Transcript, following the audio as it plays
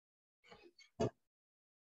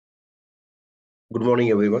Good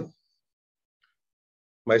morning, everyone.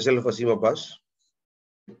 Myself, Asim Abbas,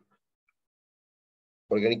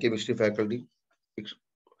 organic chemistry faculty,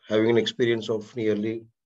 having an experience of nearly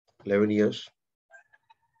 11 years.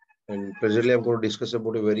 And presently, I'm going to discuss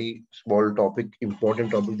about a very small topic,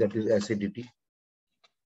 important topic, that is acidity.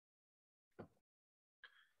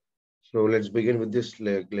 So let's begin with this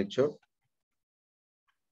lecture.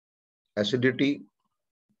 Acidity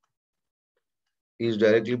is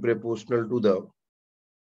directly proportional to the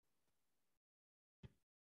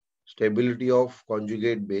stability of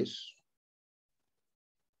conjugate base.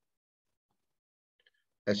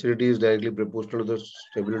 Acidity is directly proportional to the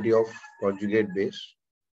stability of conjugate base.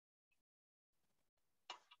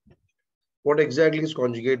 What exactly is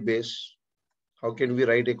conjugate base? How can we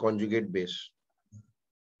write a conjugate base?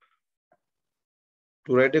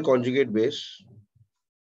 To write a conjugate base,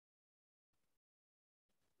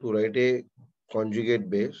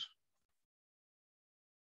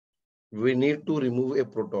 we need to remove a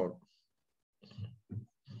proton.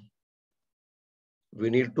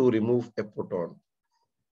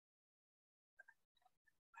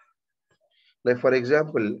 Like, for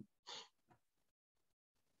example,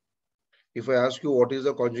 if I ask you what is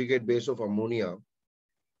the conjugate base of ammonia,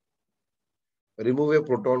 remove a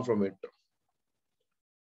proton from it.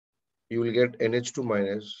 You will get NH2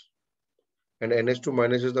 minus, and NH2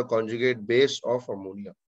 minus is the conjugate base of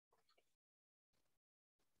ammonia.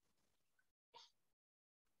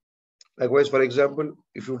 Likewise, for example,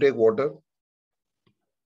 if you take water,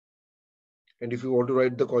 and if you want to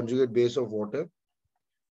write the conjugate base of water,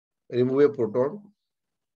 remove a proton,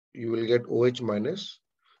 you will get OH minus,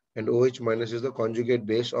 and OH minus is the conjugate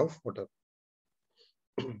base of water.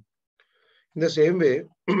 In the same way,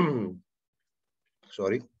 to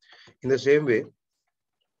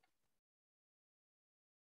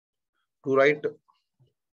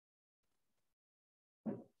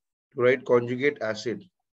write conjugate acid,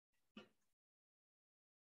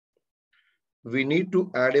 we need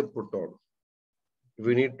to add a proton.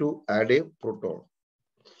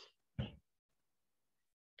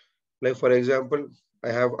 Like, for example, I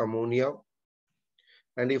have ammonia,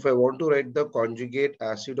 and if I want to write the conjugate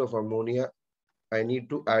acid of ammonia, I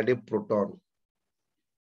need to add a proton.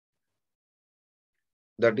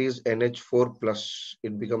 That is NH4 plus.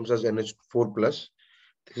 It becomes as NH4 plus.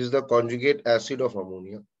 This is the conjugate acid of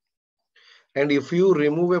ammonia. And if you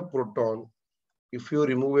remove a proton,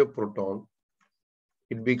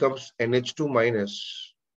 it becomes NH2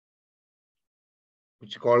 minus,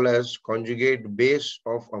 which is called as conjugate base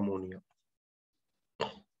of ammonia.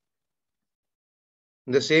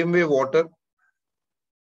 In the same way, water,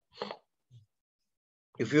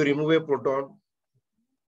 if you remove a proton,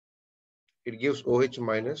 it gives OH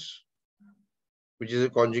minus, which is a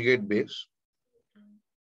conjugate base.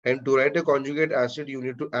 And to write a conjugate acid, you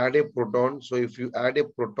need to add a proton. So if you add a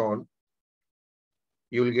proton,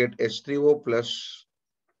 you will get H3O plus,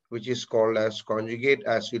 which is called as conjugate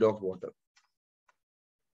acid of water.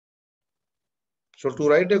 So to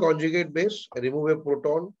write a conjugate base, remove a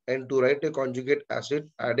proton, and to write a conjugate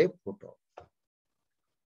acid, add a proton.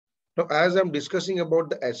 Now, as I'm discussing about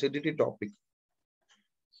the acidity topic,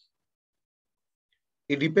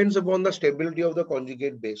 it depends upon the stability of the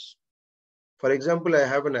conjugate base. For example, I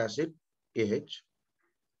have an acid, AH,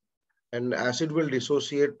 and acid will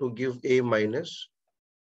dissociate to give A minus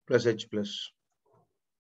plus H plus.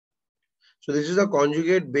 So this is the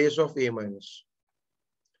conjugate base of A minus.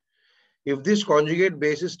 If this conjugate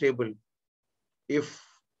base is stable, the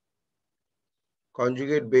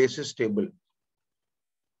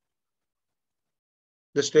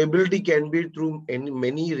stability can be through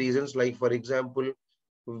many reasons. Like, for example,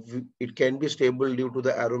 it can be stable due to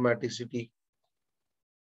the aromaticity,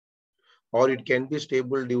 or it can be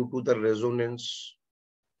stable due to the resonance,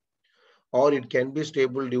 or it can be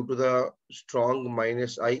stable due to the strong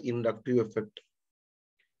minus I inductive effect.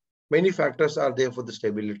 Many factors are there for the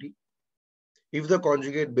stability. If the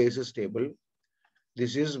conjugate base is stable,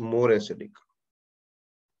 this is more acidic.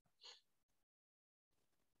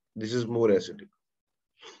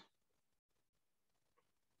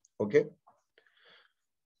 Okay.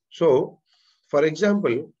 So, for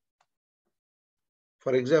example,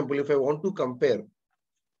 if I want to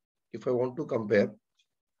compare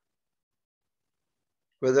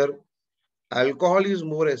whether alcohol is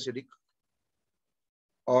more acidic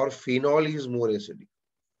or phenol is more acidic,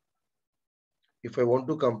 if I want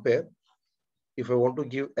to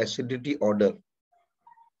give acidity order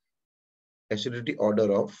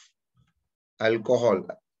of alcohol,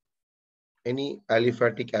 any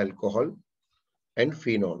aliphatic alcohol and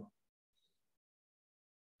phenol,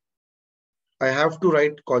 I have to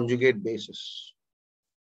write conjugate bases.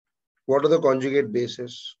 What are the conjugate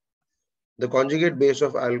bases? The conjugate base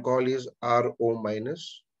of alcohol is RO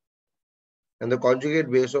minus, and the conjugate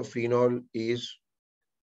base of phenol is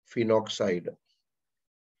phenoxide.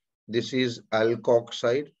 This is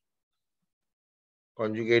alkoxide,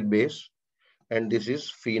 conjugate base, and this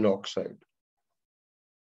is phenoxide.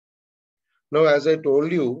 Now, as I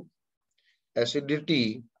told you,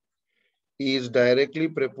 acidity is directly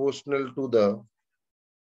proportional to the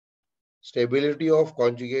stability of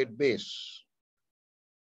conjugate base.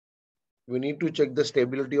 We need to check the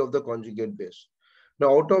stability of the conjugate base.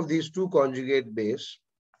 Now, out of these two conjugate base,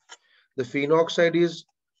 the phenoxide is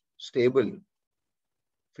stable.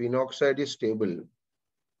 Phenoxide is stable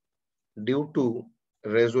due to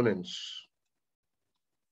resonance.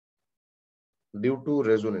 Due to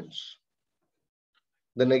resonance.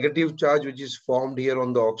 The negative charge which is formed here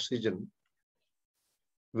on the oxygen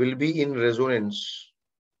will be in resonance.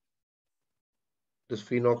 This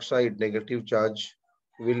phenoxide negative charge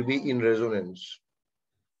will be in resonance.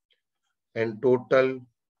 And total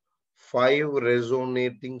 5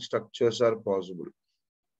 resonating structures are possible.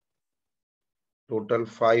 Total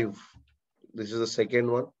 5. This is the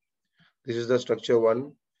second one. This is the structure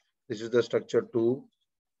 1. This is the structure 2.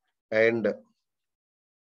 And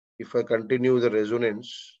if I continue the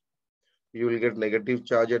resonance, you will get negative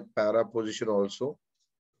charge at para position also.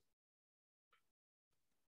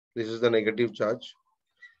 This is the negative charge.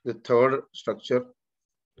 The third structure.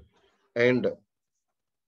 And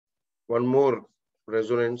one more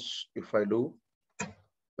resonance, if I do,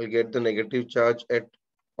 we'll get the negative charge at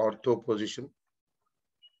ortho position.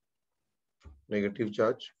 Negative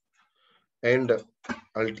charge. And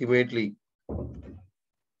ultimately,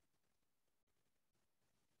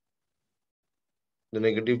 the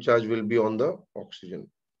negative charge will be on the oxygen.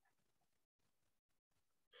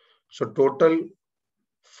 So total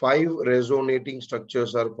 5 resonating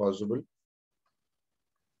structures are possible.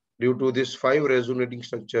 Due to these 5 resonating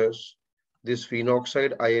structures, this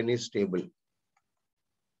phenoxide ion is stable.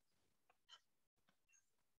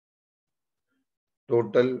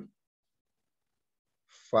 Total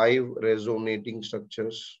 5 resonating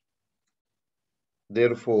structures.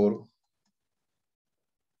 Therefore,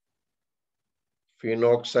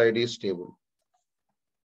 phenoxide is stable.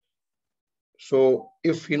 So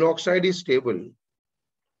if phenoxide is stable,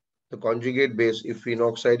 the conjugate base, if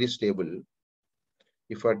phenoxide is stable,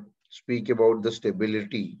 if I speak about the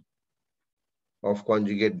stability of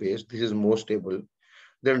conjugate base, this is more stable,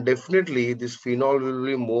 then definitely this phenol will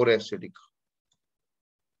be more acidic.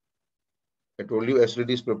 I told you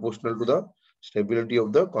acidity is proportional to the stability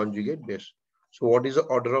of the conjugate base. So what is the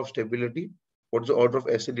order of stability? What is the order of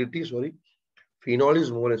acidity? Sorry, phenol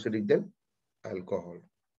is more acidic than alcohol.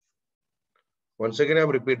 Once again, I'm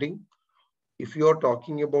repeating, if you are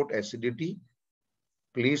talking about acidity,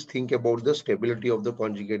 please think about the stability of the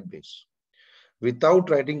conjugate base. Without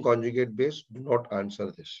writing conjugate base, do not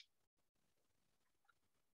answer this.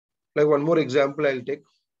 Like one more example I'll take.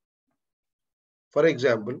 For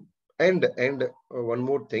example, and one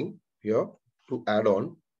more thing here to add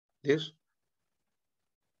on this.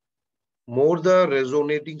 More the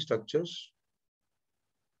resonating structures,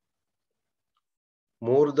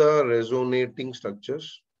 more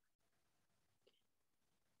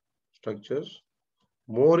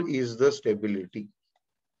is the stability.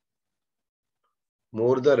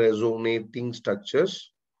 More the resonating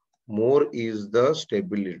structures, more is the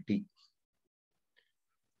stability.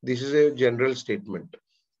 This is a general statement.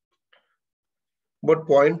 But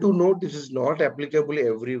point to note, this is not applicable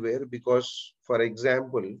everywhere because, for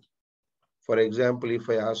example, if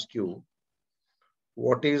I ask you,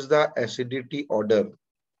 what is the acidity order?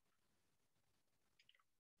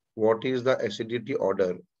 What is the acidity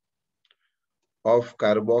order of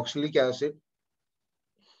carboxylic acid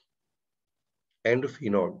and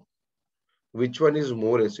phenol? Which one is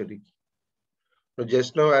more acidic? Now,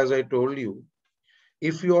 just now, as I told you,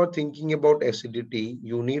 if you are thinking about acidity,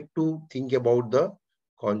 you need to think about the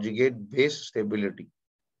conjugate base stability.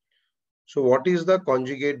 So what is the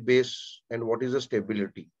conjugate base and what is the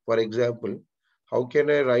stability? For example, how can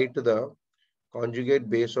I write the conjugate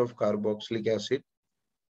base of carboxylic acid?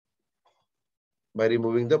 By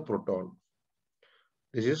removing the proton.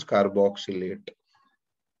 This is carboxylate.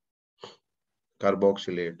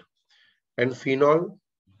 And phenol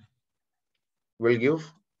will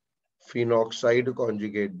give phenoxide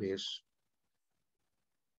conjugate base.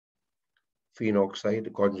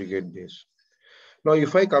 Now,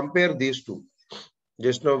 if I compare these two,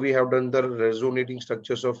 just now we have done the resonating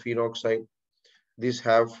structures of phenoxide. These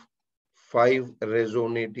have 5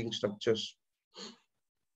 resonating structures.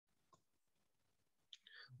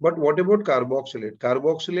 But what about carboxylate?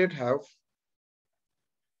 Carboxylate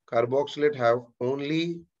have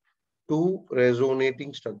only two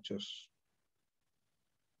resonating structures.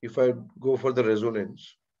 If I go for the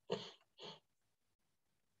resonance,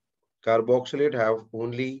 carboxylate have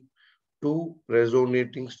only two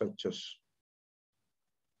resonating structures.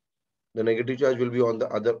 The negative charge will be on the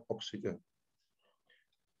other oxygen.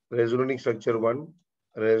 Resonating structure 1,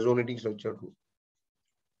 resonating structure 2.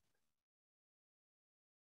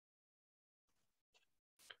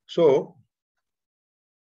 So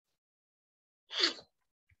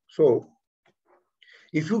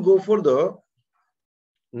if you go for the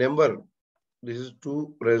number, this is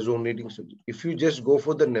two resonating structures. If you just go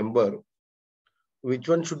for the number, which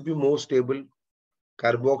one should be more stable,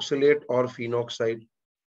 carboxylate or phenoxide?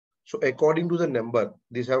 So according to the number,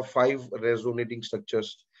 these have 5 resonating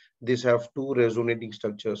structures. These have 2 resonating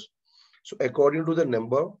structures. So according to the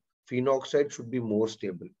number, phenoxide should be more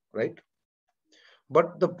stable, right?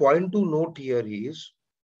 But the point to note here is,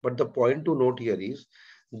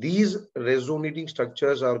 these resonating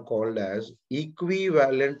structures are called as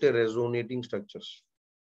equivalent resonating structures.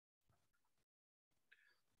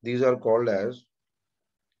 These are called as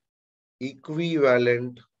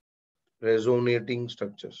equivalent resonating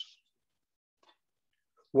structures.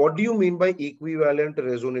 What do you mean by equivalent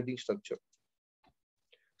resonating structure?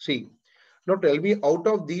 See, now tell me, out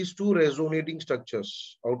of these two resonating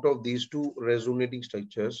structures,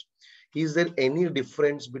 is there any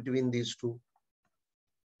difference between these two?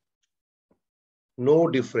 No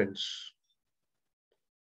difference.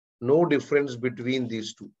 No difference between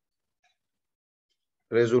these two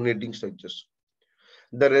resonating structures.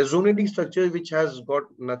 The resonating structure which has got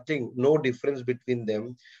nothing, no difference between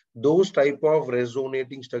them, those type of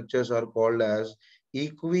resonating structures are called as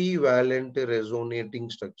equivalent resonating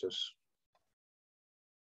structures.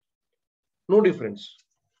 No difference.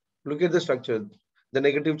 Look at the structure. The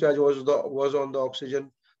negative charge was on the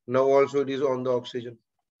oxygen. Now also it is on the oxygen.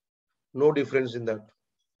 No difference in that.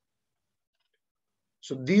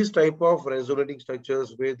 So these type of resonating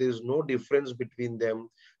structures where there is no difference between them,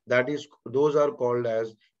 those are called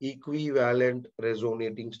as equivalent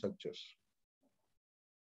resonating structures.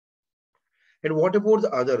 And what about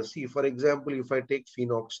the others? See, for example, if I take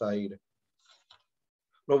phenoxide.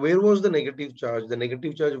 Now, where was the negative charge? The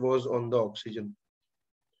negative charge was on the oxygen.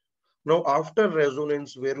 Now, after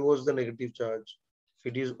resonance, where was the negative charge?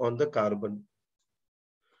 It is on the carbon.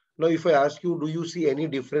 Now, if I ask you, do you see any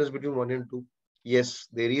difference between 1 and 2? Yes,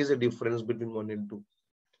 there is a difference between 1 and 2.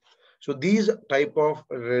 So these type of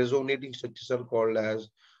resonating structures are called as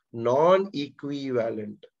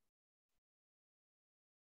non-equivalent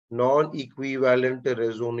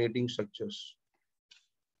resonating structures.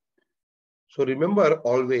 So remember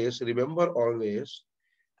always,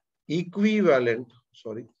 equivalent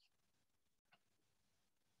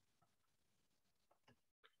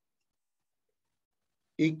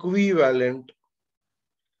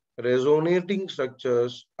resonating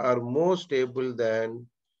structures are more stable than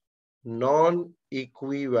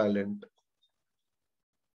non-equivalent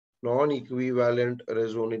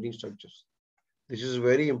resonating structures. This is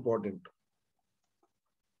very important.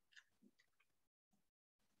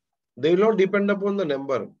 They will not depend upon the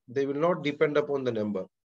number.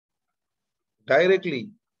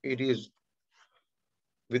 Directly, it is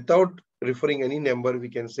without referring any number, we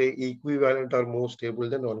can say equivalent are more stable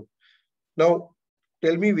than non. Now,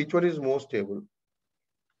 tell me which one is more stable.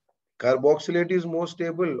 Carboxylate is more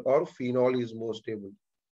stable or phenol is more stable?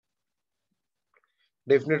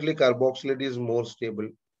 Definitely carboxylate is more stable.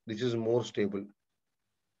 This is more stable.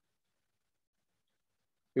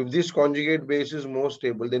 If this conjugate base is more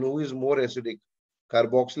stable, then who is more acidic?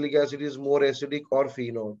 Carboxylic acid is more acidic or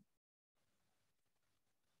phenol?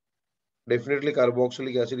 Definitely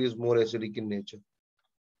carboxylic acid is more acidic in nature.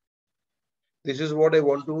 This is what I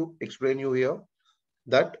want to explain you here,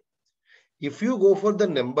 that if you go for the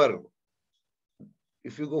number,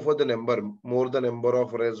 more the number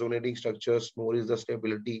of resonating structures, more is the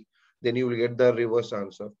stability, then you will get the reverse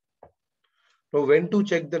answer. Now, when to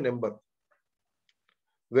check the number?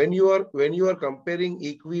 When you are comparing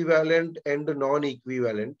equivalent and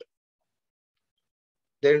non-equivalent,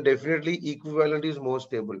 then definitely equivalent is more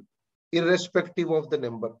stable, irrespective of the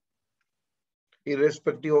number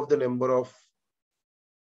of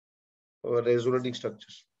resonating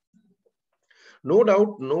structures. No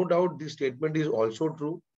doubt this statement is also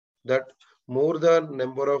true, that more the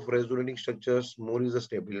number of resonating structures, more is the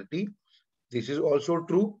stability. This is also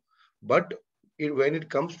true, but when it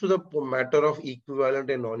comes to the matter of equivalent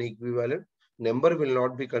and non-equivalent, number will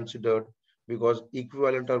not be considered, because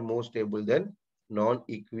equivalent are more stable than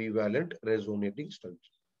non-equivalent resonating structure.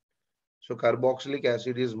 So carboxylic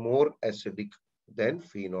acid is more acidic than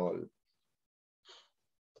phenol.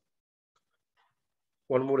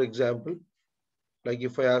 One more example, like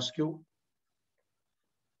if I ask you,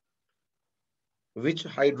 which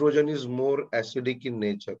hydrogen is more acidic in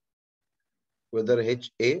nature, whether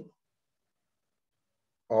HA,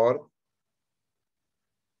 or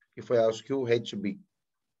if I ask you HB,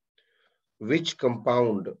 which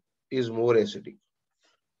compound is more acidic?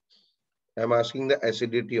 I'm asking the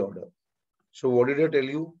acidity order. So what did I tell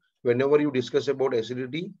you? Whenever you discuss about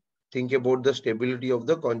acidity, think about the stability of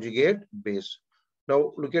the conjugate base.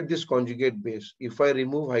 Now look at this conjugate base. If I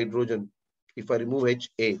remove hydrogen, if I remove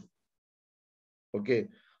HA, okay,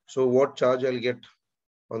 so what charge I'll get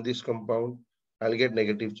on this compound? I'll get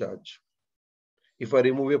negative charge. If I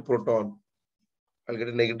remove a proton, I'll get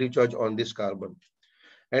a negative charge on this carbon.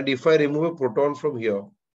 And if I remove a proton from here,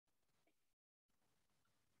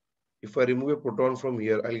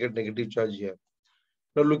 I'll get negative charge here.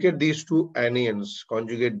 Now look at these two anions,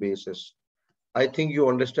 conjugate bases. I think you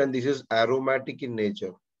understand this is aromatic in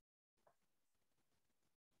nature.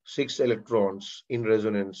 6 electrons in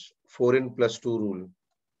resonance, 4n plus 2 rule.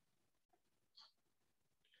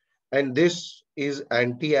 And this is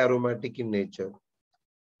anti-aromatic in nature.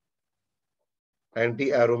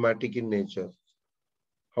 Anti-aromatic in nature.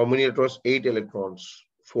 How many electrons? 8 electrons.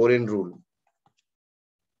 4n rule.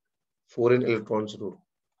 4n electrons rule.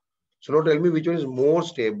 So now tell me which one is more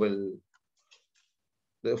stable.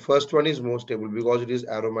 The first one is more stable because it is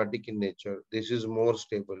aromatic in nature. This is more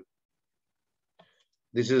stable.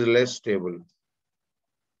 This is less stable.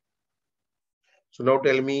 So now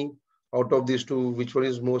tell me, out of these two, which one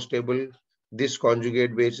is more stable? This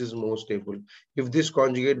conjugate base is more stable. If this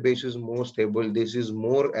conjugate base is more stable, this is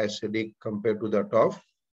more acidic compared to that of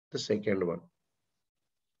the second one.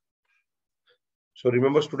 So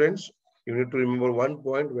remember, students, you need to remember one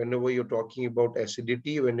point whenever you're talking about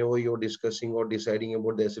acidity, whenever you're discussing or deciding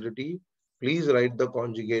about the acidity, please write the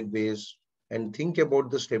conjugate base and think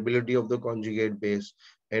about the stability of the conjugate base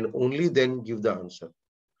and only then give the answer.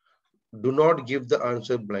 Do not give the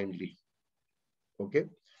answer blindly. Okay.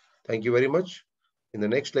 Thank you very much. In the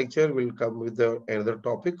next lecture, we'll come with another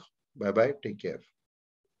topic. Bye-bye. Take care.